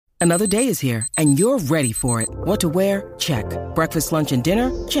Another day is here, and you're ready for it. What to wear? Check. Breakfast, lunch, and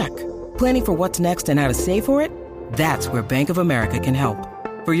dinner? Check. Planning for what's next and how to save for it? That's where Bank of America can help.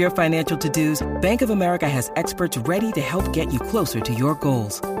 For your financial to-dos, Bank of America has experts ready to help get you closer to your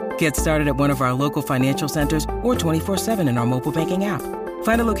goals. Get started at one of our local financial centers or 24/7 in our mobile banking app.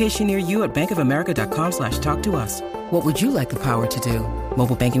 Find a location near you at bankofamerica.com/talktous. What would you like the power to do?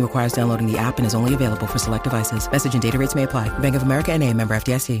 Mobile banking requires downloading the app and is only available for select devices. Message and data rates may apply. Bank of America N.A., member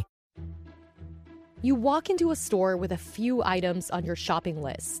FDIC. You walk into a store with a few items on your shopping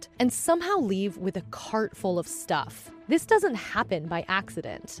list and somehow leave with a cart full of stuff. This doesn't happen by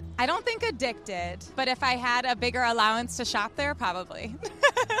accident. I don't think addicted, but if I had a bigger allowance to shop there, probably.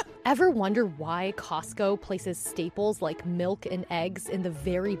 Ever wonder why Costco places staples like milk and eggs in the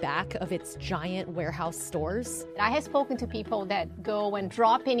very back of its giant warehouse stores? I have spoken to people that go and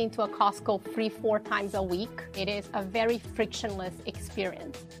drop into a Costco 3-4 times a week. It is a very frictionless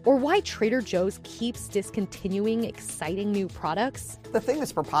experience. Or why Trader Joe's keeps discontinuing exciting new products? The thing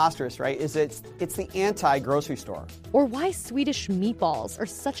that's preposterous, right, is it's the anti-grocery store. Or why Swedish meatballs are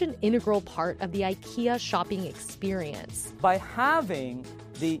such an integral part of the IKEA shopping experience. By having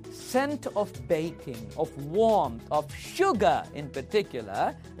the scent of baking, of warmth, of sugar in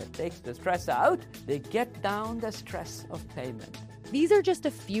particular, that takes the stress out, they get down the stress of payment. These are just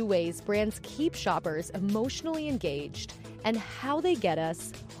a few ways brands keep shoppers emotionally engaged and how they get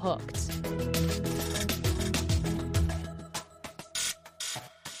us hooked.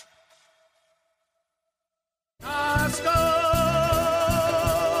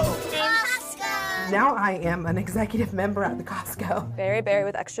 Now I am an executive member at the Costco. Berry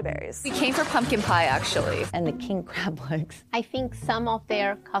with extra berries. We came for pumpkin pie, actually. And the king crab legs. I think some of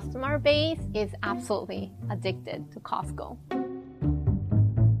their customer base is absolutely addicted to Costco.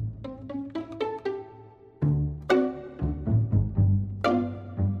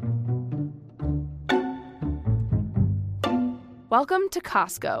 Welcome to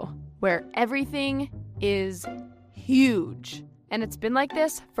Costco, where everything is huge. And it's been like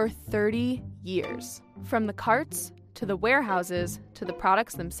this for 30 years. From the carts, to the warehouses, to the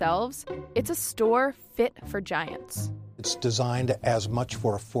products themselves, it's a store fit for giants. It's designed as much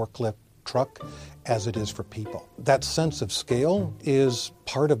for a forklift truck as it is for people. That sense of scale is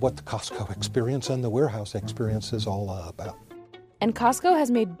part of what the Costco experience and the warehouse experience is all about. And Costco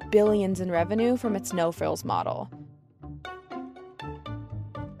has made billions in revenue from its no-frills model.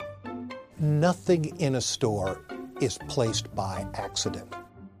 Nothing in a store is placed by accident.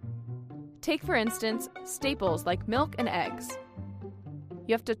 Take, for instance, staples like milk and eggs.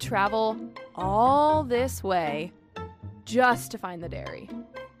 You have to travel all this way just to find the dairy.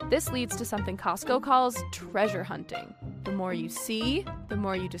 This leads to something Costco calls treasure hunting. The more you see, the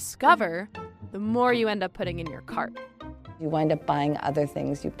more you discover, the more you end up putting in your cart. You wind up buying other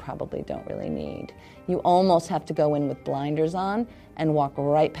things you probably don't really need. You almost have to go in with blinders on and walk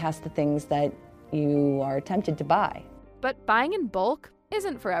right past the things that you are tempted to buy. But buying in bulk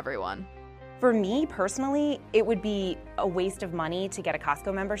isn't for everyone. For me personally, it would be a waste of money to get a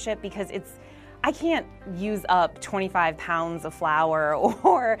Costco membership because I can't use up 25 pounds of flour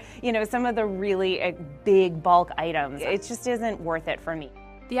or, some of the really big bulk items. It just isn't worth it for me.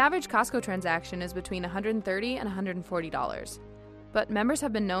 The average Costco transaction is between $130 and $140, but members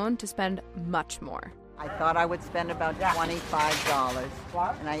have been known to spend much more. I thought I would spend about $25,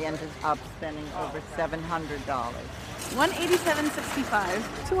 and I ended up spending over $700. $187.65.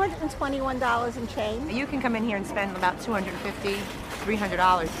 $221 and change. You can come in here and spend about $250,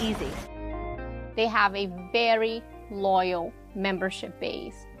 $300 easy. They have a very loyal membership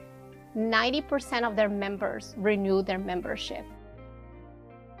base. 90% of their members renew their membership.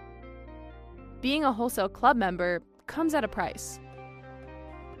 Being a wholesale club member comes at a price.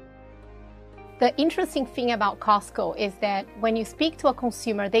 The interesting thing about Costco is that when you speak to a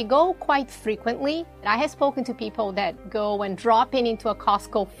consumer, they go quite frequently. I have spoken to people that go and drop into a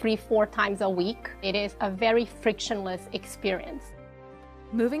Costco 3-4 times a week. It is a very frictionless experience.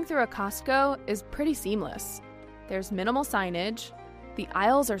 Moving through a Costco is pretty seamless. There's minimal signage, the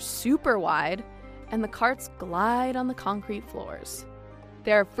aisles are super wide, and the carts glide on the concrete floors.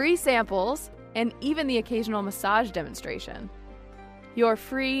 There are free samples and even the occasional massage demonstration. You're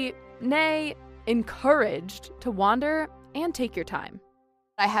free, nay, encouraged to wander and take your time.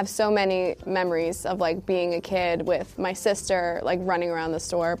 I have so many memories of being a kid with my sister running around the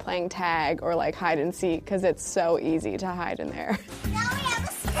store playing tag or hide and seek because it's so easy to hide in there. Now we have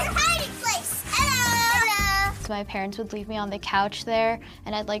a secret hiding place. Hello. So my parents would leave me on the couch there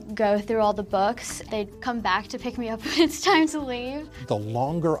and I'd go through all the books. They'd come back to pick me up when it's time to leave. The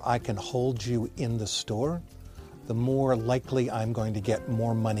longer I can hold you in the store, the more likely I'm going to get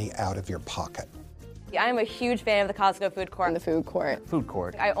more money out of your pocket. I'm a huge fan of the Costco food court. The food court. Food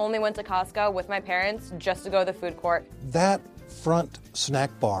court. I only went to Costco with my parents just to go to the food court. That front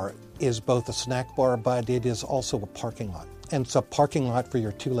snack bar is both a snack bar, but it is also a parking lot. And it's a parking lot for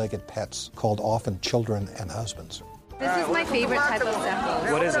your two-legged pets, called often children and husbands. This is my favorite type of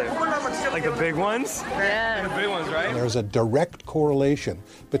sample. What is it? Like the big ones? Yeah. The big ones, right? There's a direct correlation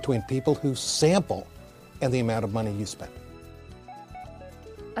between people who sample and the amount of money you spend.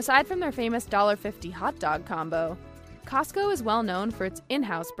 Aside from their famous $1.50 hot dog combo, Costco is well known for its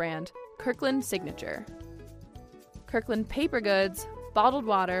in-house brand, Kirkland Signature. Kirkland paper goods, bottled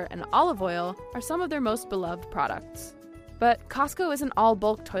water, and olive oil are some of their most beloved products. But Costco isn't all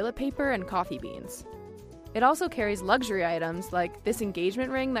bulk toilet paper and coffee beans. It also carries luxury items like this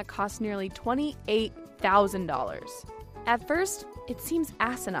engagement ring that costs nearly $28,000. At first, it seems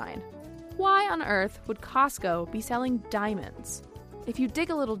asinine. Why on earth would Costco be selling diamonds? If you dig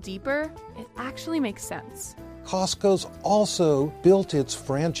a little deeper, it actually makes sense. Costco's also built its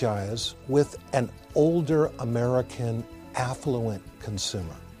franchise with an older American affluent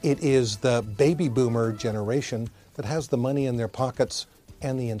consumer. It is the baby boomer generation that has the money in their pockets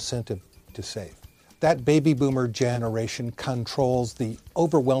and the incentive to save. That baby boomer generation controls the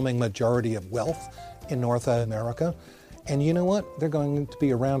overwhelming majority of wealth in North America. And you know what? They're going to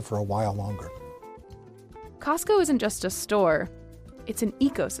be around for a while longer. Costco isn't just a store, it's an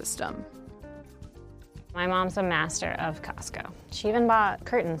ecosystem. My mom's a master of Costco. She even bought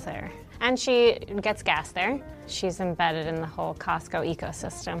curtains there. And she gets gas there. She's embedded in the whole Costco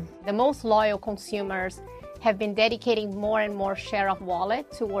ecosystem. The most loyal consumers have been dedicating more and more share of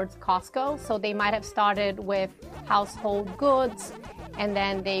wallet towards Costco. So they might have started with household goods, and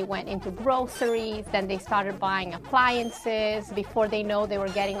then they went into groceries, then they started buying appliances. Before they know, they were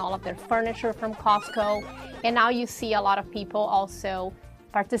getting all of their furniture from Costco. And now you see a lot of people also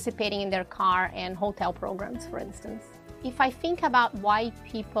participating in their car and hotel programs, for instance. If I think about why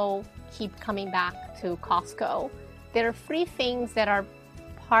people keep coming back to Costco, there are three things that are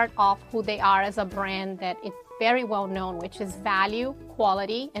part of who they are as a brand that it's very well known, which is value,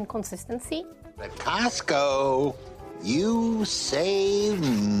 quality, and consistency. At Costco, you save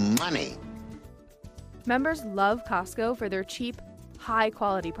money. Members love Costco for their cheap,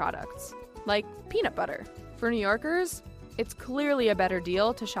 high-quality products, like peanut butter. For New Yorkers, it's clearly a better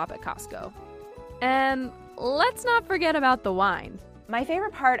deal to shop at Costco. And let's not forget about the wine. My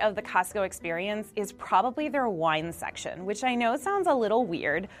favorite part of the Costco experience is probably their wine section, which I know sounds a little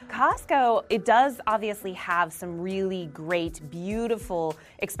weird. Costco, it does obviously have some really great, beautiful,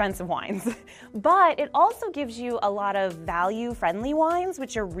 expensive wines, but it also gives you a lot of value-friendly wines,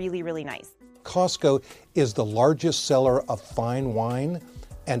 which are really, really nice. Costco is the largest seller of fine wine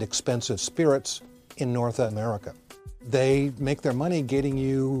and expensive spirits in North America. They make their money getting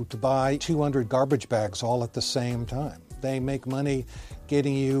you to buy 200 garbage bags all at the same time. They make money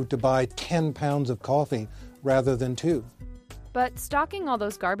getting you to buy 10 pounds of coffee rather than 2. But stocking all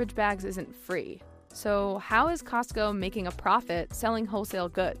those garbage bags isn't free. So how is Costco making a profit selling wholesale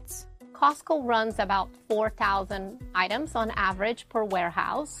goods? Costco runs about 4,000 items on average per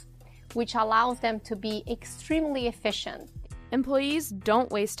warehouse, which allows them to be extremely efficient. Employees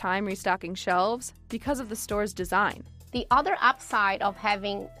don't waste time restocking shelves because of the store's design. The other upside of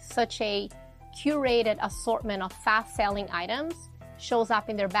having such a curated assortment of fast-selling items shows up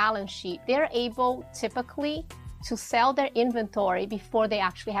in their balance sheet. They're able typically to sell their inventory before they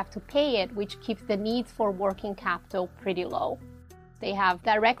actually have to pay it, which keeps the needs for working capital pretty low. They have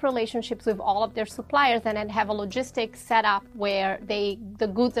direct relationships with all of their suppliers and then have a logistics set up where the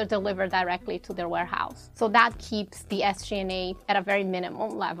goods are delivered directly to their warehouse. So that keeps the SG&A at a very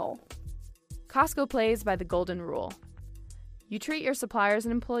minimum level. Costco plays by the golden rule. You treat your suppliers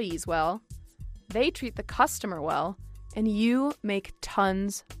and employees well, they treat the customer well, and you make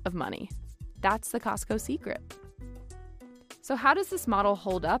tons of money. That's the Costco secret. So how does this model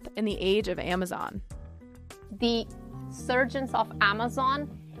hold up in the age of Amazon? The surgence of Amazon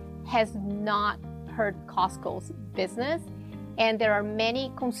has not hurt Costco's business, and there are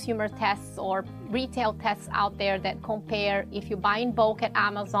many consumer tests or retail tests out there that compare if you buy in bulk at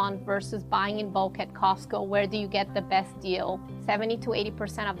Amazon versus buying in bulk at Costco, where do you get the best deal? 70 to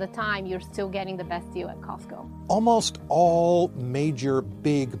 80% of the time, you're still getting the best deal at Costco. Almost all major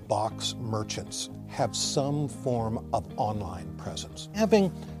big box merchants have some form of online presence.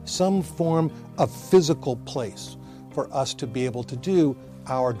 Having some form of physical place for us to be able to do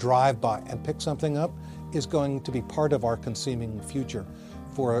our drive-by and pick something up is going to be part of our consuming future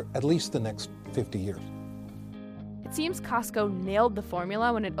for at least the next 50 years. It seems Costco nailed the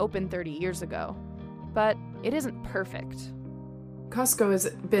formula when it opened 30 years ago. but it isn't perfect. Costco has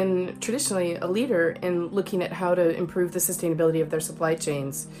been traditionally a leader in looking at how to improve the sustainability of their supply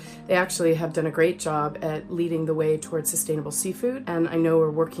chains. They actually have done a great job at leading the way towards sustainable seafood, and I know we're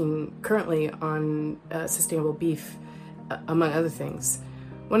working currently on sustainable beef, among other things.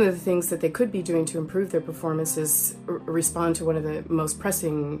 One of the things that they could be doing to improve their performance is respond to one of the most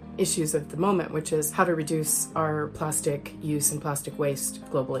pressing issues of the moment, which is how to reduce our plastic use and plastic waste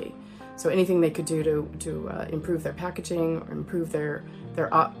globally. So anything they could do to improve their packaging or improve their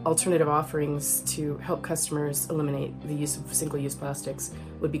alternative offerings to help customers eliminate the use of single-use plastics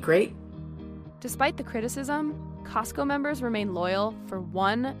would be great. Despite the criticism, Costco members remain loyal for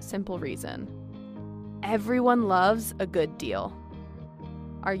one simple reason. Everyone loves a good deal.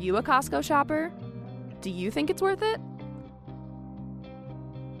 Are you a Costco shopper? Do you think it's worth it?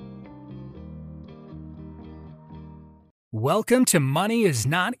 Welcome to Money is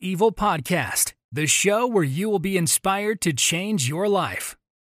Not Evil podcast, the show where you will be inspired to change your life.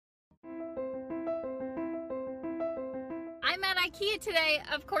 I'm at IKEA today.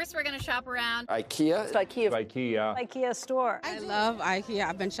 Of course, we're going to shop around. IKEA? It's IKEA. IKEA. IKEA store. I love IKEA.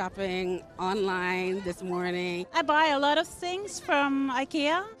 I've been shopping online this morning. I buy a lot of things from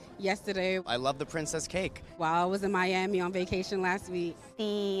IKEA. Yesterday, I love the princess cake. While I was in Miami on vacation last week.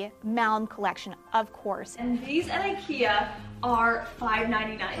 The Malm collection, of course. And these at IKEA are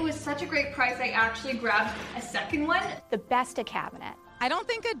 $5.99. It was such a great price, I actually grabbed a second one. The Besta cabinet. I don't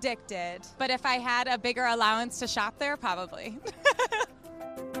think addicted, but if I had a bigger allowance to shop there, probably.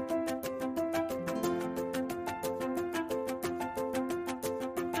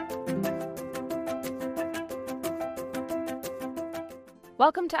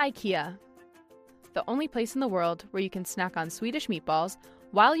 Welcome to IKEA, the only place in the world where you can snack on Swedish meatballs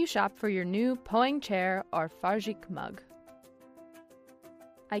while you shop for your new Poäng chair or Färgik mug.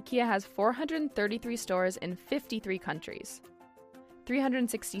 IKEA has 433 stores in 53 countries.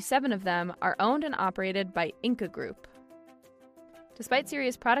 367 of them are owned and operated by Inka Group. Despite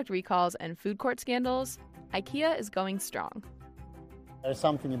serious product recalls and food court scandals, IKEA is going strong. There's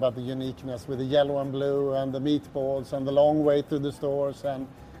something about the uniqueness with the yellow and blue and the meatballs and the long way through the stores and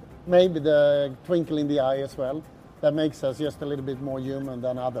maybe the twinkle in the eye as well that makes us just a little bit more human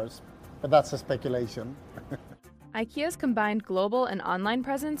than others. But that's a speculation. IKEA's combined global and online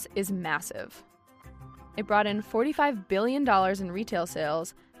presence is massive. It brought in $45 billion in retail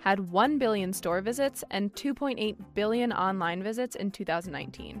sales, had 1 billion store visits, and 2.8 billion online visits in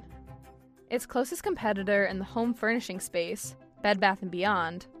 2019. Its closest competitor in the home furnishing space, Bed Bath &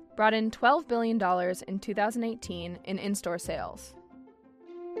 Beyond, brought in $12 billion in 2018 in in-store sales.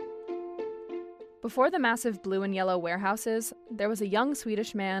 Before the massive blue and yellow warehouses, there was a young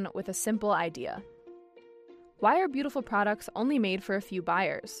Swedish man with a simple idea. Why are beautiful products only made for a few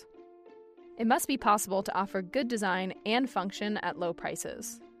buyers? It must be possible to offer good design and function at low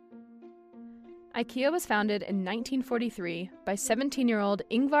prices. IKEA was founded in 1943 by 17-year-old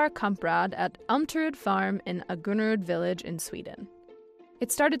Ingvar Kamprad at Almterud Farm in Agunnaryd village in Sweden.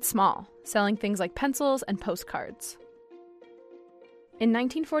 It started small, selling things like pencils and postcards. In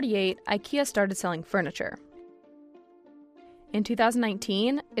 1948, IKEA started selling furniture. In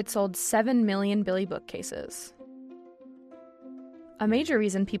 2019, it sold 7 million Billy bookcases. A major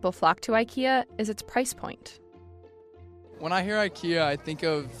reason people flock to IKEA is its price point. When I hear IKEA, I think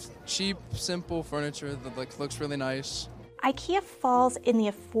of cheap, simple furniture that looks really nice. IKEA falls in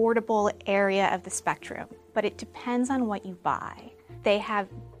the affordable area of the spectrum, but it depends on what you buy. They have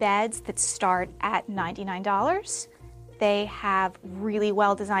beds that start at $99. They have really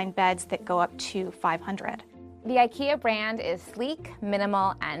well-designed beds that go up to $500. The IKEA brand is sleek,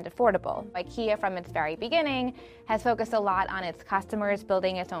 minimal, and affordable. IKEA, from its very beginning, has focused a lot on its customers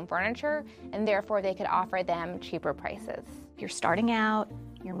building its own furniture, and therefore they could offer them cheaper prices. You're starting out,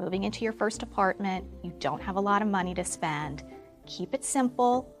 you're moving into your first apartment, you don't have a lot of money to spend. Keep it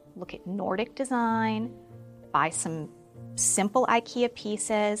simple, look at Nordic design, buy some simple IKEA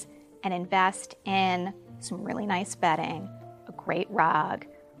pieces, and invest in some really nice bedding, a great rug,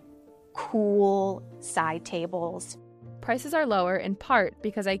 cool side tables. Prices are lower in part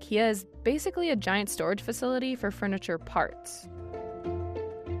because IKEA is basically a giant storage facility for furniture parts.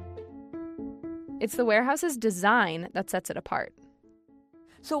 It's the warehouse's design that sets it apart.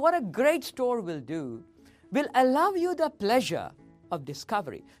 So what a great store will do will allow you the pleasure of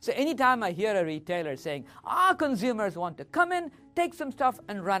discovery. So anytime I hear a retailer saying, our consumers want to come in, take some stuff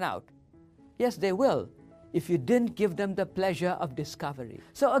and run out. Yes, they will, if you didn't give them the pleasure of discovery.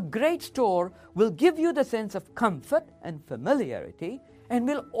 So a great store will give you the sense of comfort and familiarity and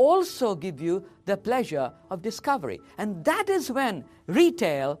will also give you the pleasure of discovery. And that is when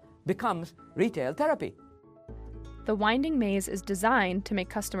retail becomes retail therapy. The winding maze is designed to make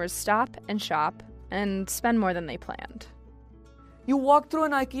customers stop and shop and spend more than they planned. You walk through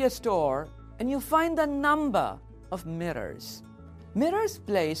an IKEA store and you find a number of mirrors. Mirrors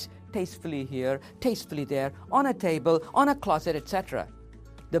placed tastefully here, tastefully there, on a table, on a closet, etc.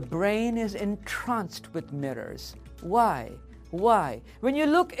 The brain is entranced with mirrors. Why? Why? When you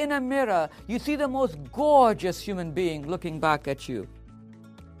look in a mirror, you see the most gorgeous human being looking back at you.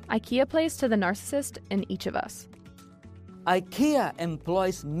 IKEA plays to the narcissist in each of us. IKEA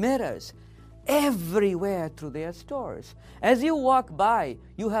employs mirrors everywhere through their stores. As you walk by,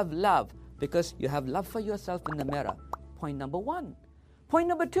 you have love because you have love for yourself in the mirror. Point number one. Point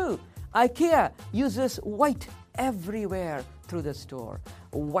number two, IKEA uses white everywhere through the store.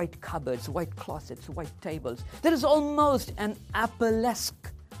 White cupboards, white closets, white tables. There is almost an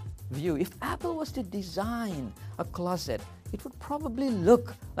Apple-esque view. If Apple was to design a closet, it would probably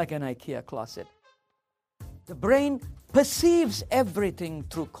look like an IKEA closet. The brain perceives everything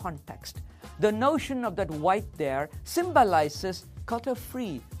through context. The notion of that white there symbolizes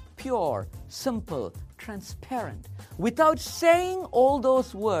clutter-free, pure, simple, transparent. Without saying all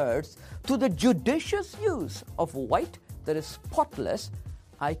those words, to the judicious use of white that is spotless,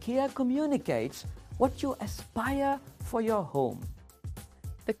 IKEA communicates what you aspire for your home.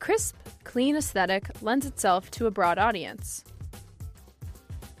 The crisp, clean aesthetic lends itself to a broad audience.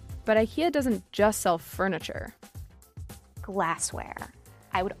 But IKEA doesn't just sell furniture. Glassware.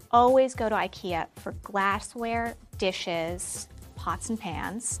 I would always go to IKEA for glassware, dishes, pots and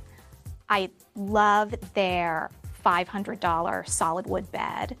pans. I love their $500 solid wood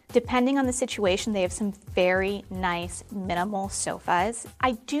bed. Depending on the situation, they have some very nice minimal sofas.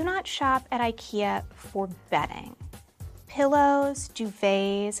 I do not shop at IKEA for bedding. Pillows,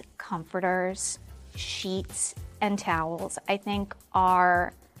 duvets, comforters, sheets, and towels, I think,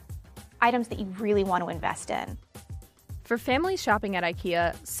 are items that you really want to invest in. For families shopping at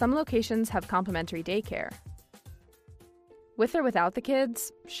IKEA, some locations have complimentary daycare. With or without the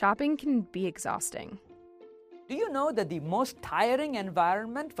kids, shopping can be exhausting. Do you know that the most tiring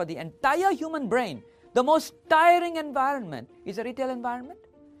environment for the entire human brain, the most tiring environment is a retail environment?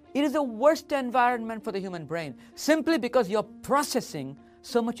 It is the worst environment for the human brain, simply because you're processing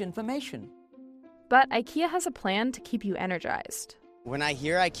so much information. But IKEA has a plan to keep you energized. When I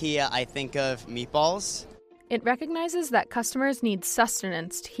hear IKEA, I think of meatballs. It recognizes that customers need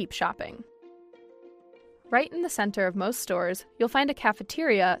sustenance to keep shopping. Right in the center of most stores, you'll find a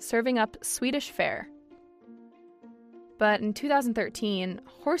cafeteria serving up Swedish fare. But in 2013,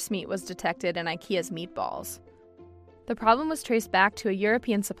 horse meat was detected in IKEA's meatballs. The problem was traced back to a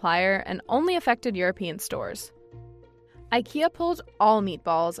European supplier and only affected European stores. IKEA pulled all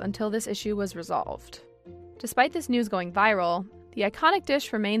meatballs until this issue was resolved. Despite this news going viral, the iconic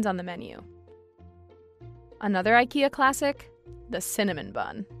dish remains on the menu. Another IKEA classic, the cinnamon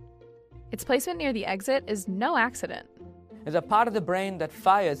bun. Its placement near the exit is no accident. There's a part of the brain that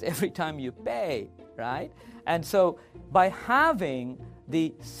fires every time you pay, right? And so by having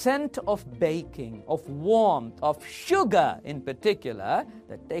the scent of baking, of warmth, of sugar in particular,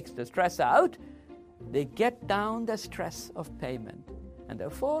 that takes the stress out, they get down the stress of payment. And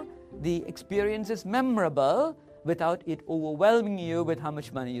therefore, the experience is memorable without it overwhelming you with how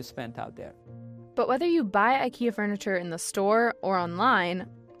much money you spent out there. But whether you buy IKEA furniture in the store or online,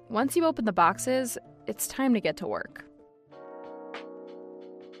 once you open the boxes, it's time to get to work.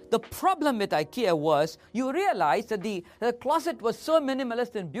 The problem with IKEA was you realized that the closet was so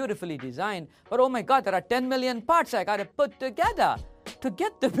minimalist and beautifully designed, but oh my God, there are 10 million parts I got to put together to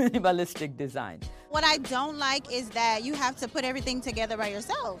get the minimalistic design. What I don't like is that you have to put everything together by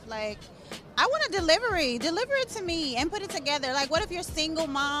yourself. Like, I want a delivery. Deliver it to me and put it together. Like, what if you're a single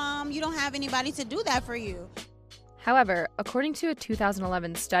mom? You don't have anybody to do that for you. However, according to a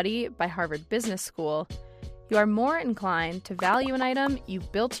 2011 study by Harvard Business School, you are more inclined to value an item you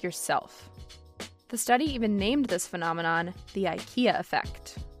built yourself. The study even named this phenomenon the IKEA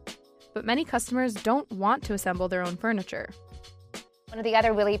effect. But many customers don't want to assemble their own furniture. One of the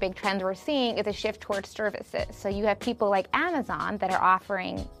other really big trends we're seeing is a shift towards services. So you have people like Amazon that are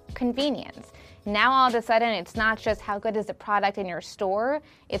offering convenience. Now all of a sudden, it's not just how good is the product in your store,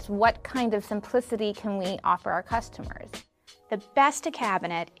 it's what kind of simplicity can we offer our customers. The Besta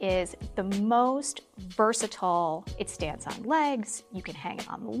cabinet is the most versatile. It stands on legs, you can hang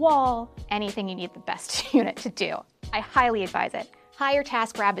it on the wall, anything you need the Besta unit to do. I highly advise it. Hire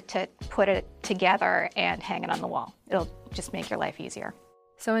TaskRabbit to put it together and hang it on the wall. It'll just make your life easier.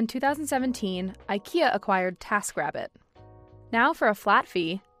 So in 2017, IKEA acquired TaskRabbit. Now for a flat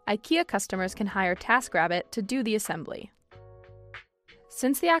fee, IKEA customers can hire TaskRabbit to do the assembly.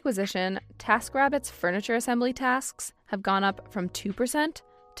 Since the acquisition, TaskRabbit's furniture assembly tasks have gone up from 2%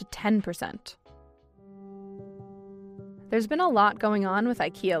 to 10%. There's been a lot going on with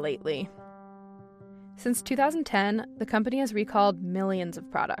IKEA lately. Since 2010, the company has recalled millions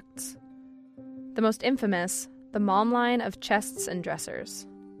of products. The most infamous, the Malm line of chests and dressers.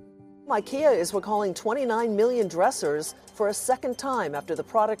 IKEA is recalling 29 million dressers for a second time after the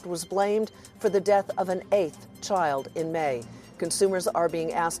product was blamed for the death of an 8th child in May. Consumers are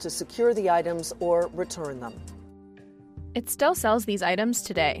being asked to secure the items or return them. It still sells these items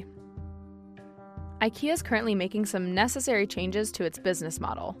today. IKEA is currently making some necessary changes to its business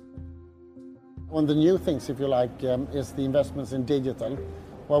model. One of the new things, if you like, is the investments in digital.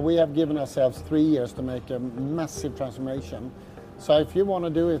 Well, we have given ourselves 3 years to make a massive transformation. So if you want to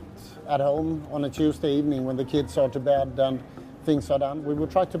do it at home on a Tuesday evening when the kids are to bed and things are done, we will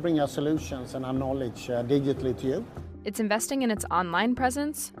try to bring our solutions and our knowledge digitally to you. It's investing in its online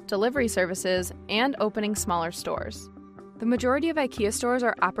presence, delivery services, and opening smaller stores. The majority of IKEA stores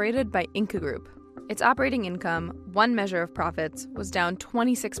are operated by Ingka Group. Its operating income, one measure of profits, was down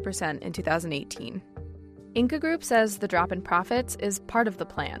 26% in 2018. Ingka Group says the drop in profits is part of the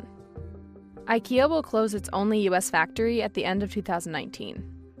plan. IKEA will close its only U.S. factory at the end of 2019.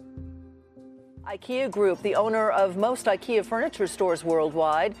 IKEA Group, the owner of most IKEA furniture stores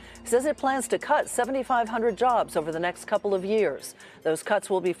worldwide, says it plans to cut 7,500 jobs over the next couple of years. Those cuts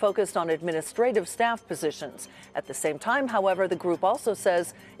will be focused on administrative staff positions. At the same time, however, the group also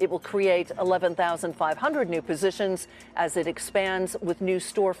says it will create 11,500 new positions as it expands with new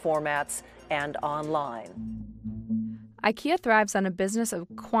store formats and online. IKEA thrives on a business of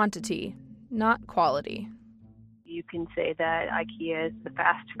quantity, not quality. You can say that IKEA is the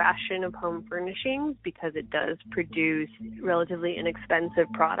fast fashion of home furnishings because it does produce relatively inexpensive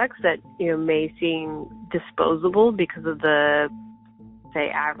products that may seem disposable because of the, say,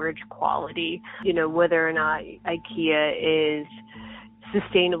 average quality. Whether or not IKEA is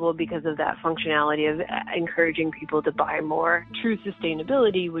sustainable because of that functionality of encouraging people to buy more. True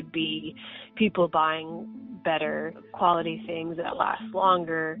sustainability would be people buying better quality things that last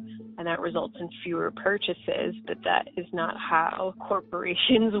longer, and that results in fewer purchases, but that is not how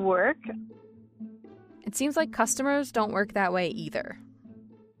corporations work. It seems like customers don't work that way either.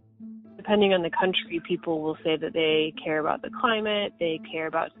 Depending on the country, people will say that they care about the climate, they care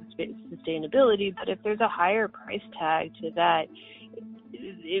about sustainability, but if there's a higher price tag to that,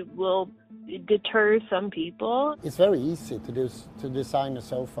 it will deter some people. It's very easy to design a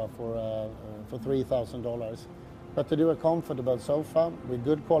sofa for $3,000, but to do a comfortable sofa with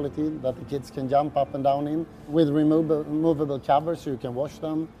good quality that the kids can jump up and down in, with removable covers so you can wash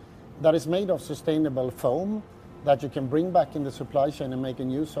them, that is made of sustainable foam that you can bring back in the supply chain and make a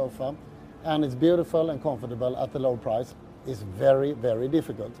new sofa, and it's beautiful and comfortable at a low price, is very, very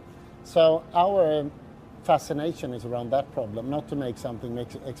difficult. So our fascination is around that problem, not to make something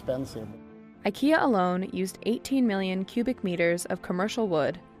expensive. IKEA alone used 18 million cubic meters of commercial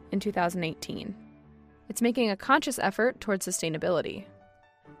wood in 2018. It's making a conscious effort towards sustainability.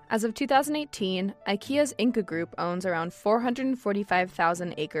 As of 2018, IKEA's Ingka Group owns around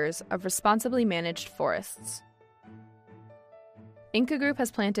 445,000 acres of responsibly managed forests. Ingka Group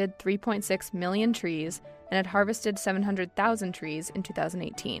has planted 3.6 million trees and had harvested 700,000 trees in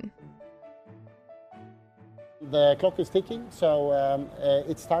 2018. The clock is ticking, so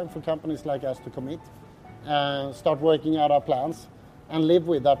it's time for companies like us to commit, start working out our plans, and live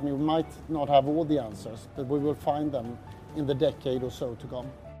with that. We might not have all the answers, but we will find them in the decade or so to come.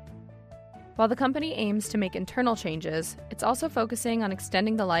 While the company aims to make internal changes, it's also focusing on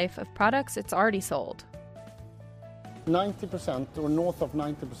extending the life of products it's already sold. 90% or north of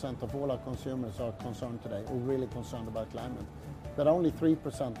 90% of all our consumers are concerned today, or really concerned about climate, but only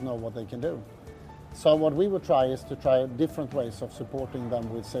 3% know what they can do. So what we will try is to try different ways of supporting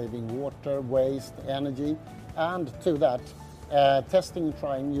them with saving water, waste, energy, and to that, testing and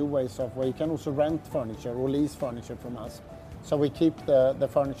trying new ways of where you can also rent furniture or lease furniture from us. So we keep the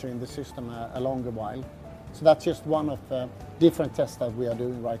furniture in the system a longer while. So that's just one of the different tests that we are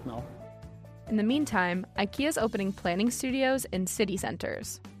doing right now. In the meantime, IKEA is opening planning studios in city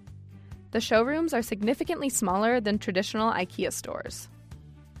centers. The showrooms are significantly smaller than traditional IKEA stores.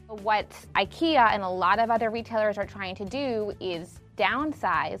 What IKEA and a lot of other retailers are trying to do is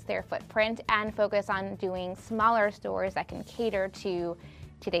downsize their footprint and focus on doing smaller stores that can cater to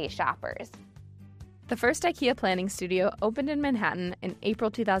today's shoppers. The first IKEA planning studio opened in Manhattan in April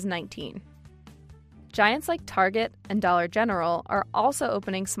 2019. Giants like Target and Dollar General are also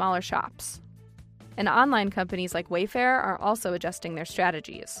opening smaller shops. And online companies like Wayfair are also adjusting their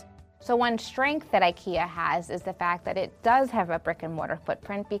strategies. So one strength that IKEA has is the fact that it does have a brick and mortar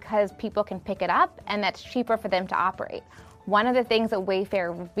footprint because people can pick it up and that's cheaper for them to operate. One of the things that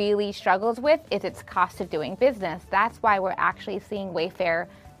Wayfair really struggles with is its cost of doing business. That's why we're actually seeing Wayfair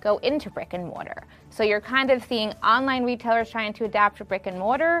go into brick and mortar. So you're kind of seeing online retailers trying to adapt to brick and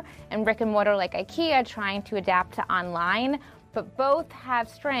mortar like IKEA trying to adapt to online, but both have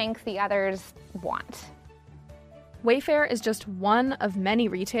strengths the others want. Wayfair is just one of many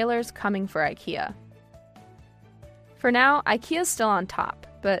retailers coming for IKEA. For now, IKEA's still on top,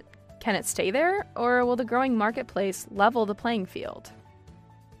 but can it stay there, or will the growing marketplace level the playing field?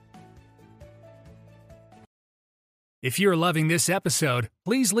 If you're loving this episode,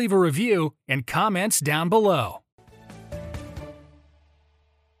 please leave a review and comments down below.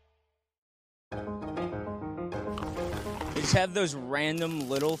 They just have those random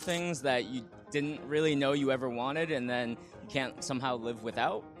little things that you didn't really know you ever wanted and then you can't somehow live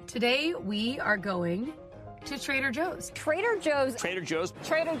without. Today we are going to Trader Joe's. Trader Joe's. Trader Joe's.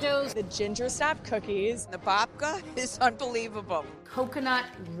 Trader Joe's. The ginger snap cookies. The babka is unbelievable. Coconut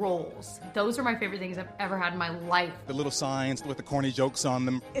rolls. Those are my favorite things I've ever had in my life. The little signs with the corny jokes on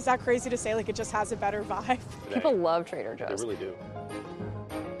them. Is that crazy to say? Like, it just has a better vibe. People love Trader Joe's. They really do.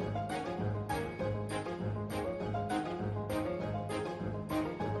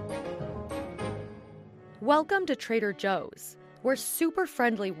 Welcome to Trader Joe's, where super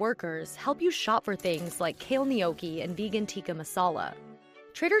friendly workers help you shop for things like kale gnocchi and vegan tikka masala.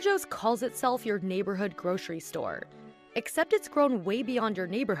 Trader Joe's calls itself your neighborhood grocery store, except it's grown way beyond your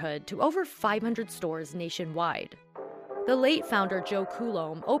neighborhood to over 500 stores nationwide. The late founder Joe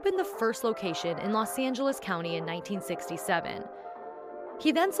Coulombe opened the first location in Los Angeles County in 1967.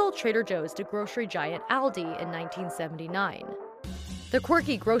 He then sold Trader Joe's to grocery giant Aldi in 1979. The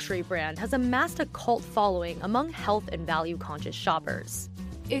quirky grocery brand has amassed a cult following among health and value-conscious shoppers.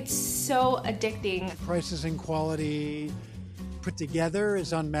 It's so addicting. Prices and quality put together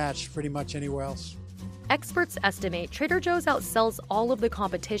is unmatched pretty much anywhere else. Experts estimate Trader Joe's outsells all of the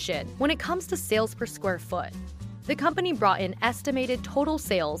competition when it comes to sales per square foot. The company brought in estimated total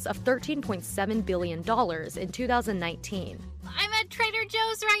sales of $13.7 billion in 2019. I'm at Trader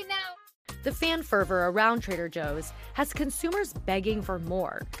Joe's right now. The fan fervor around Trader Joe's has consumers begging for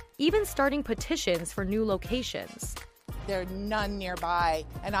more, even starting petitions for new locations. There are none nearby,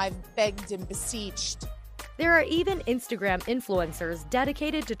 and I've begged and beseeched. There are even Instagram influencers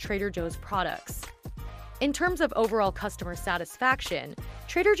dedicated to Trader Joe's products. In terms of overall customer satisfaction,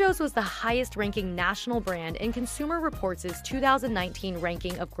 Trader Joe's was the highest-ranking national brand in Consumer Reports' 2019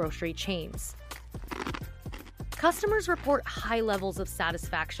 ranking of grocery chains. Customers report high levels of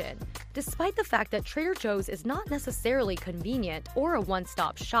satisfaction, despite the fact that Trader Joe's is not necessarily convenient or a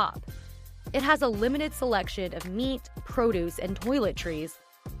one-stop shop. It has a limited selection of meat, produce, and toiletries,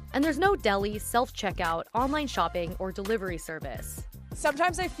 and there's no deli, self-checkout, online shopping, or delivery service.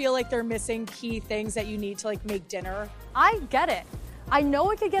 Sometimes I feel like they're missing key things that you need to make dinner. I get it. I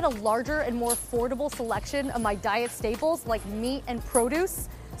know I could get a larger and more affordable selection of my diet staples like meat and produce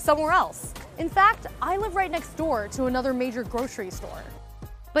somewhere else. In fact, I live right next door to another major grocery store.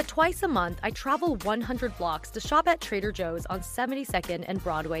 But twice a month, I travel 100 blocks to shop at Trader Joe's on 72nd and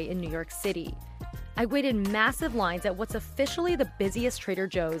Broadway in New York City. I wait in massive lines at what's officially the busiest Trader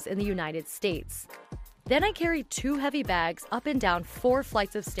Joe's in the United States. Then I carry 2 heavy bags up and down 4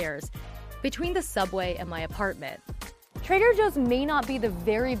 flights of stairs between the subway and my apartment. Trader Joe's may not be the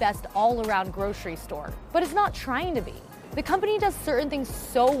very best all-around grocery store, but it's not trying to be. The company does certain things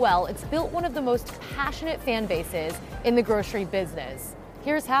so well, it's built one of the most passionate fan bases in the grocery business.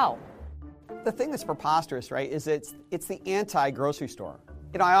 Here's how. The thing that's preposterous, right, is it's the anti-grocery store.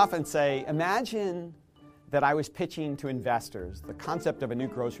 I often say, imagine that I was pitching to investors the concept of a new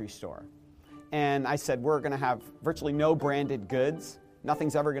grocery store. And I said, we're going to have virtually no branded goods.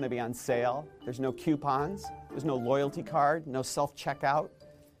 Nothing's ever going to be on sale. There's no coupons. There's no loyalty card, no self-checkout.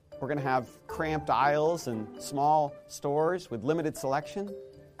 We're going to have cramped aisles and small stores with limited selection,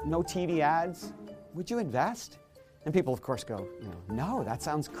 no TV ads. Would you invest? And people, of course, go, no, that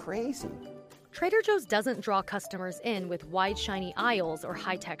sounds crazy. Trader Joe's doesn't draw customers in with wide, shiny aisles or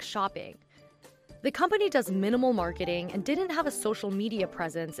high-tech shopping. The company does minimal marketing and didn't have a social media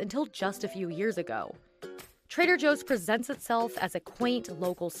presence until just a few years ago. Trader Joe's presents itself as a quaint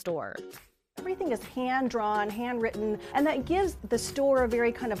local store. Everything is hand-drawn, handwritten, and that gives the store a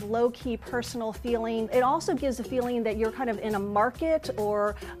very kind of low-key personal feeling. It also gives a feeling that you're kind of in a market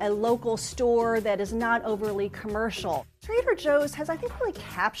or a local store that is not overly commercial. Trader Joe's has, I think, really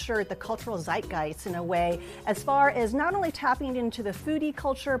captured the cultural zeitgeist in a way, as far as not only tapping into the foodie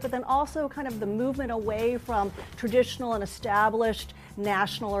culture, but then also kind of the movement away from traditional and established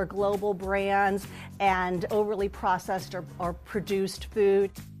national or global brands and overly processed or produced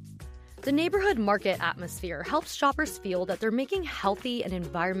food. The neighborhood market atmosphere helps shoppers feel that they're making healthy and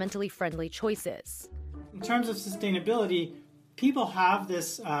environmentally friendly choices. In terms of sustainability, people have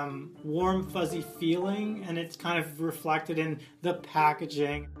this warm, fuzzy feeling, and it's kind of reflected in the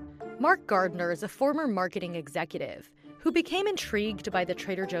packaging. Mark Gardner is a former marketing executive who became intrigued by the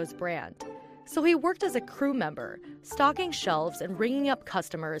Trader Joe's brand. So he worked as a crew member, stocking shelves and ringing up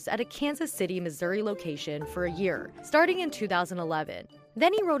customers at a Kansas City, Missouri location for a year, starting in 2011.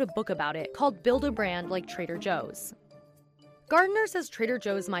 Then he wrote a book about it called Build a Brand Like Trader Joe's. Gardner says Trader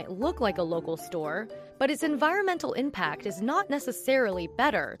Joe's might look like a local store, but its environmental impact is not necessarily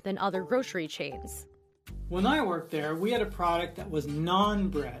better than other grocery chains. When I worked there, we had a product that was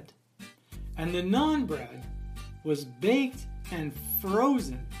non-bread. And the non-bread was baked and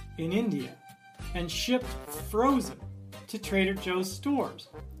frozen in India and shipped frozen to Trader Joe's stores.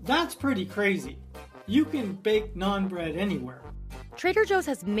 That's pretty crazy. You can bake non-bread anywhere. Trader Joe's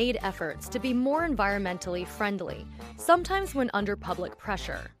has made efforts to be more environmentally friendly, sometimes when under public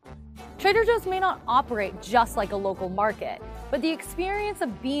pressure. Trader Joe's may not operate just like a local market, but the experience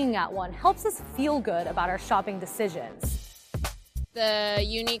of being at one helps us feel good about our shopping decisions. The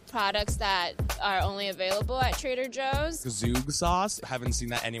unique products that are only available at Trader Joe's. Zoog sauce. Haven't seen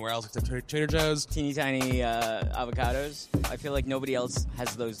that anywhere else except Trader Joe's. Teeny tiny avocados. I feel like nobody else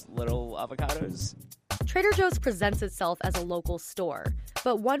has those little avocados. Trader Joe's presents itself as a local store,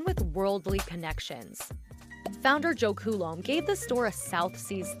 but one with worldly connections. Founder Joe Coulombe gave the store a South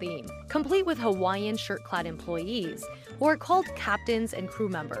Seas theme, complete with Hawaiian shirt-clad employees, who are called captains and crew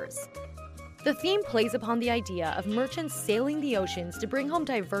members. The theme plays upon the idea of merchants sailing the oceans to bring home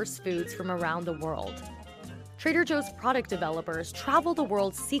diverse foods from around the world. Trader Joe's product developers travel the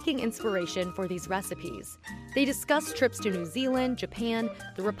world seeking inspiration for these recipes. They discuss trips to New Zealand, Japan,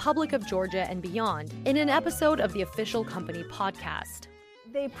 the Republic of Georgia, and beyond in an episode of the Official Company podcast.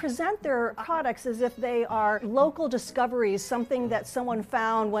 They present their products as if they are local discoveries, something that someone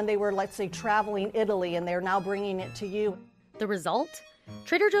found when they were, let's say, traveling Italy, and they're now bringing it to you. The result?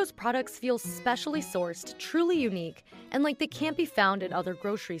 Trader Joe's products feel specially sourced, truly unique, and like they can't be found in other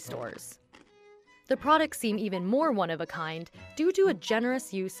grocery stores. The products seem even more one-of-a-kind due to a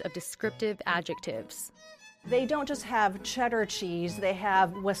generous use of descriptive adjectives. They don't just have cheddar cheese, they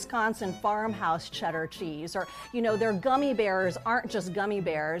have Wisconsin farmhouse cheddar cheese. Or, their gummy bears aren't just gummy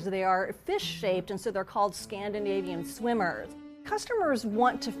bears, they are fish-shaped, and so they're called Scandinavian swimmers. Customers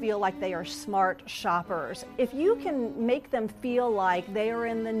want to feel like they are smart shoppers. If you can make them feel like they are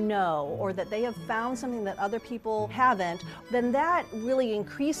in the know or that they have found something that other people haven't, then that really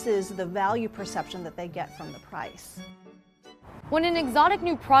increases the value perception that they get from the price. When an exotic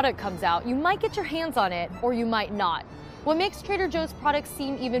new product comes out, you might get your hands on it or you might not. What makes Trader Joe's products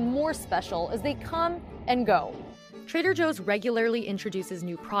seem even more special is they come and go. Trader Joe's regularly introduces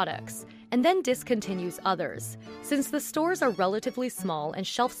new products and then discontinues others, since the stores are relatively small and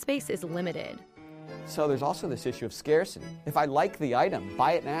shelf space is limited. So there's also this issue of scarcity. If I like the item,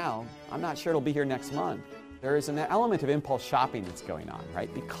 buy it now, I'm not sure it'll be here next month. There is an element of impulse shopping that's going on,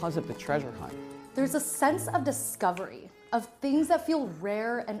 right, because of the treasure hunt. There's a sense of discovery, of things that feel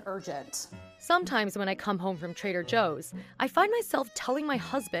rare and urgent. Sometimes when I come home from Trader Joe's, I find myself telling my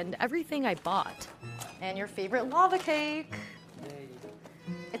husband everything I bought. And your favorite lava cake.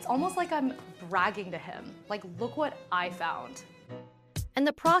 It's almost like I'm bragging to him, like, look what I found. And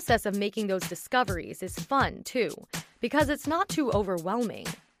the process of making those discoveries is fun, too, because it's not too overwhelming.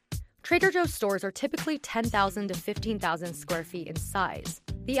 Trader Joe's stores are typically 10,000 to 15,000 square feet in size.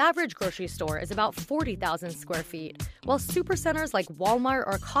 The average grocery store is about 40,000 square feet, while supercenters like Walmart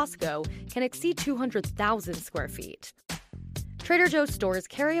or Costco can exceed 200,000 square feet. Trader Joe's stores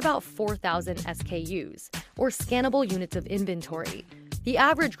carry about 4,000 SKUs, or scannable units of inventory. The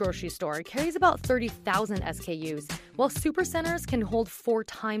average grocery store carries about 30,000 SKUs, while supercenters can hold 4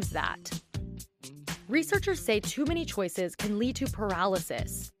 times that. Researchers say too many choices can lead to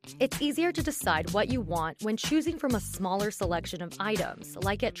paralysis. It's easier to decide what you want when choosing from a smaller selection of items,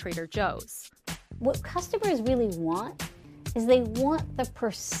 like at Trader Joe's. What customers really want is they want the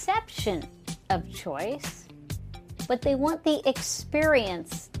perception of choice, but they want the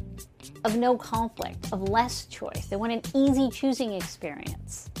experience of no conflict, of less choice. They want an easy choosing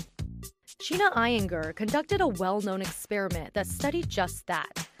experience. Sheena Iyengar conducted a well-known experiment that studied just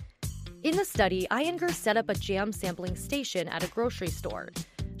that. In the study, Iyengar set up a jam sampling station at a grocery store.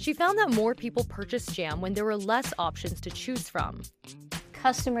 She found that more people purchased jam when there were less options to choose from.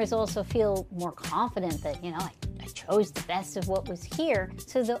 Customers also feel more confident that, I chose the best of what was here.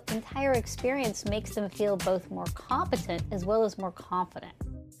 So the entire experience makes them feel both more competent as well as more confident.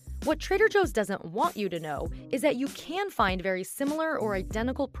 What Trader Joe's doesn't want you to know is that you can find very similar or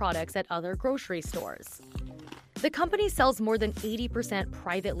identical products at other grocery stores. The company sells more than 80%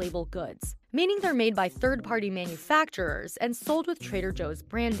 private label goods, meaning they're made by third-party manufacturers and sold with Trader Joe's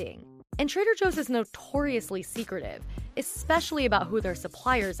branding. And Trader Joe's is notoriously secretive, especially about who their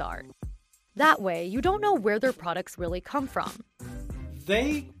suppliers are. That way, you don't know where their products really come from.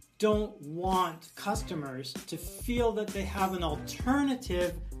 They don't want customers to feel that they have an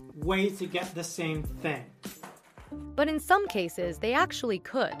alternative way to get the same thing. But in some cases, they actually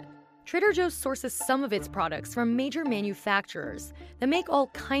could. Trader Joe's sources some of its products from major manufacturers that make all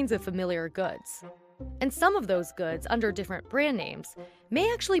kinds of familiar goods. And some of those goods, under different brand names,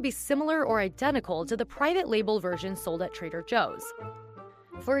 may actually be similar or identical to the private label version sold at Trader Joe's.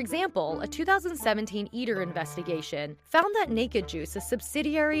 For example, a 2017 Eater investigation found that Naked Juice, a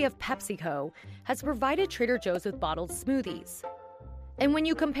subsidiary of PepsiCo, has provided Trader Joe's with bottled smoothies. And when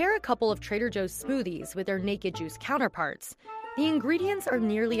you compare a couple of Trader Joe's smoothies with their Naked Juice counterparts, the ingredients are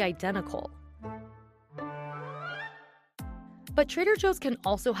nearly identical. But Trader Joe's can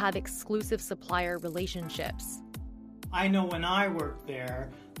also have exclusive supplier relationships. I know when I worked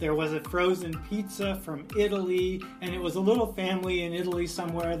there was a frozen pizza from Italy, and it was a little family in Italy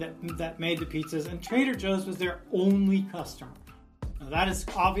somewhere that made the pizzas, and Trader Joe's was their only customer. Now, that is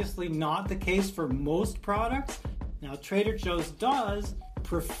obviously not the case for most products. Now, Trader Joe's does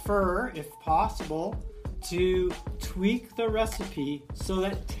prefer, if possible, to tweak the recipe so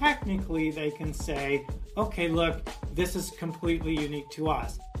that technically they can say, okay, look, this is completely unique to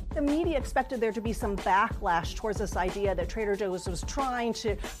us. The media expected there to be some backlash towards this idea that Trader Joe's was trying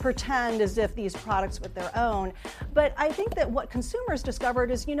to pretend as if these products were their own. But I think that what consumers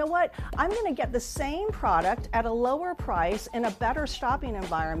discovered is, you know what, I'm going to get the same product at a lower price in a better shopping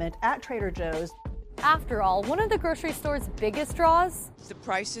environment at Trader Joe's. After all, one of the grocery store's biggest draws? The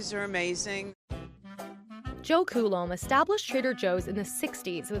prices are amazing. Joe Coulombe established Trader Joe's in the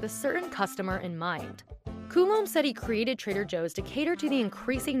 60s with a certain customer in mind. Coulombe said he created Trader Joe's to cater to the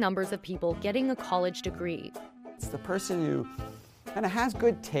increasing numbers of people getting a college degree. It's the person who kind of has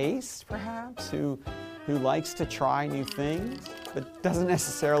good taste, perhaps, who likes to try new things, but doesn't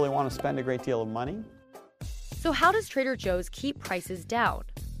necessarily want to spend a great deal of money. So how does Trader Joe's keep prices down?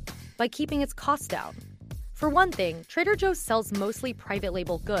 By keeping its costs down. For one thing, Trader Joe's sells mostly private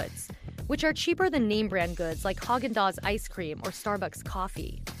label goods, which are cheaper than name brand goods like Haagen-Dazs ice cream or Starbucks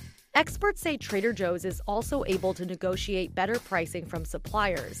coffee. Experts say Trader Joe's is also able to negotiate better pricing from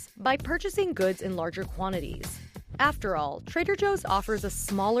suppliers by purchasing goods in larger quantities. After all, Trader Joe's offers a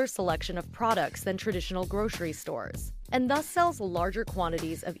smaller selection of products than traditional grocery stores, and thus sells larger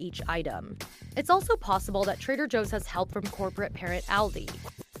quantities of each item. It's also possible that Trader Joe's has help from corporate parent Aldi.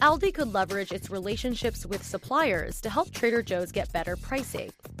 Aldi could leverage its relationships with suppliers to help Trader Joe's get better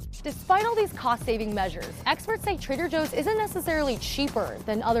pricing. Despite all these cost-saving measures, experts say Trader Joe's isn't necessarily cheaper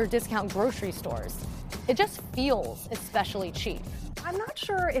than other discount grocery stores. It just feels especially cheap. I'm not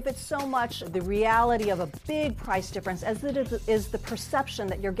sure if it's so much the reality of a big price difference as it is the perception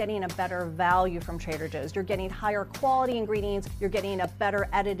that you're getting a better value from Trader Joe's. You're getting higher quality ingredients, you're getting a better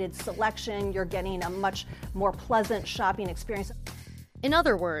edited selection, you're getting a much more pleasant shopping experience. In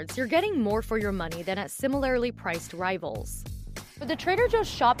other words, you're getting more for your money than at similarly priced rivals. But the Trader Joe's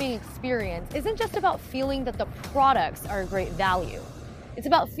shopping experience isn't just about feeling that the products are a great value. It's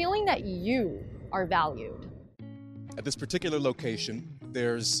about feeling that you are valued. At this particular location,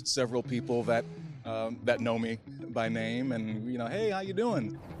 there's several people that know me by name and, hey, how you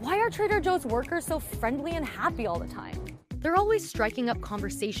doing? Why are Trader Joe's workers so friendly and happy all the time? They're always striking up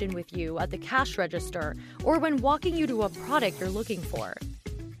conversation with you at the cash register or when walking you to a product you're looking for.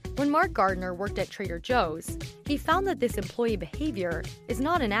 When Mark Gardner worked at Trader Joe's, he found that this employee behavior is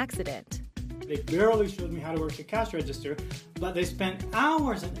not an accident. They barely showed me how to work the cash register, but they spent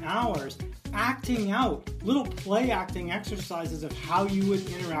hours and hours acting out little play acting exercises of how you would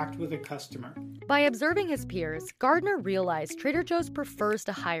interact with a customer. By observing his peers, Gardner realized Trader Joe's prefers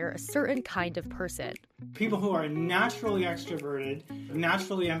to hire a certain kind of person. People who are naturally extroverted,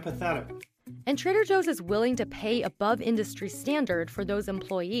 naturally empathetic. And Trader Joe's is willing to pay above industry standard for those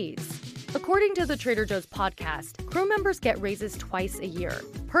employees. According to the Trader Joe's podcast, crew members get raises twice a year.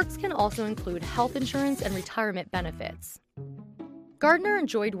 Perks can also include health insurance and retirement benefits. Gardner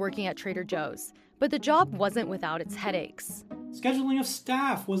enjoyed working at Trader Joe's, but the job wasn't without its headaches. Scheduling of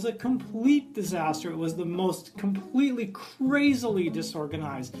staff was a complete disaster. It was the most completely crazily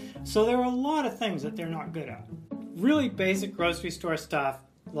disorganized. So there are a lot of things that they're not good at. Really basic grocery store stuff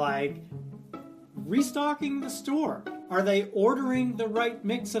like restocking the store. Are they ordering the right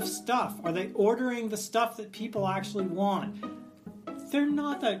mix of stuff? Are they ordering the stuff that people actually want? They're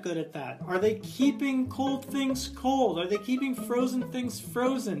not that good at that. Are they keeping cold things cold? Are they keeping frozen things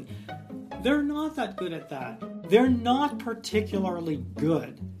frozen? They're not that good at that. They're not particularly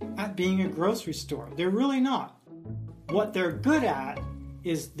good at being a grocery store. They're really not. What they're good at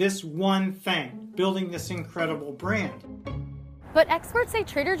is this one thing, building this incredible brand. But experts say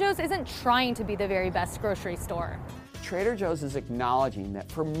Trader Joe's isn't trying to be the very best grocery store. Trader Joe's is acknowledging that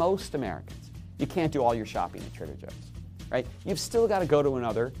for most Americans, you can't do all your shopping at Trader Joe's, right? You've still got to go to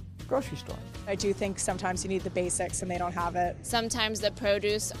another grocery store. I do think sometimes you need the basics and they don't have it. Sometimes the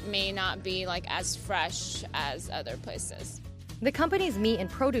produce may not be like as fresh as other places. The company's meat and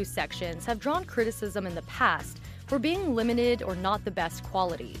produce sections have drawn criticism in the past for being limited or not the best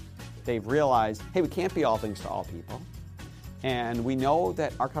quality. They've realized, hey, we can't be all things to all people. And we know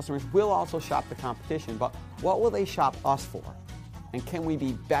that our customers will also shop the competition, but what will they shop us for? And can we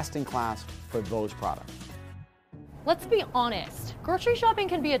be best in class for those products? Let's be honest, grocery shopping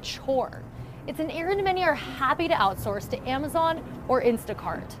can be a chore. It's an errand many are happy to outsource to Amazon or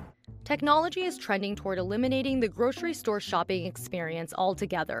Instacart. Technology is trending toward eliminating the grocery store shopping experience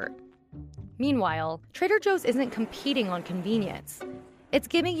altogether. Meanwhile, Trader Joe's isn't competing on convenience. It's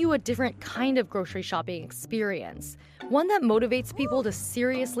giving you a different kind of grocery shopping experience, one that motivates people to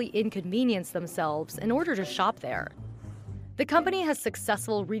seriously inconvenience themselves in order to shop there. The company has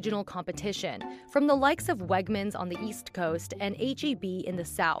successful regional competition from the likes of Wegmans on the East Coast and H-E-B in the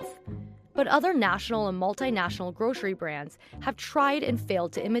South. But other national and multinational grocery brands have tried and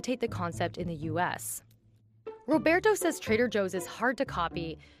failed to imitate the concept in the U.S. Roberto says Trader Joe's is hard to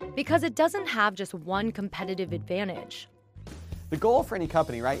copy because it doesn't have just one competitive advantage. The goal for any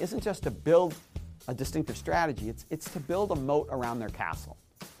company, right, isn't just to build a distinctive strategy, it's to build a moat around their castle,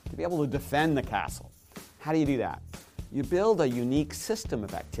 to be able to defend the castle. How do you do that? You build a unique system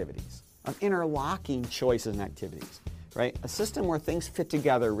of activities, of interlocking choices and activities, right? A system where things fit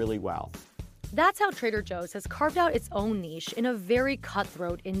together really well. That's how Trader Joe's has carved out its own niche in a very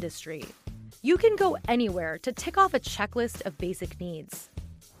cutthroat industry. You can go anywhere to tick off a checklist of basic needs.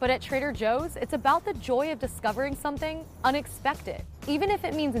 But at Trader Joe's, it's about the joy of discovering something unexpected, even if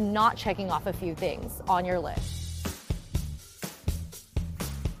it means not checking off a few things on your list.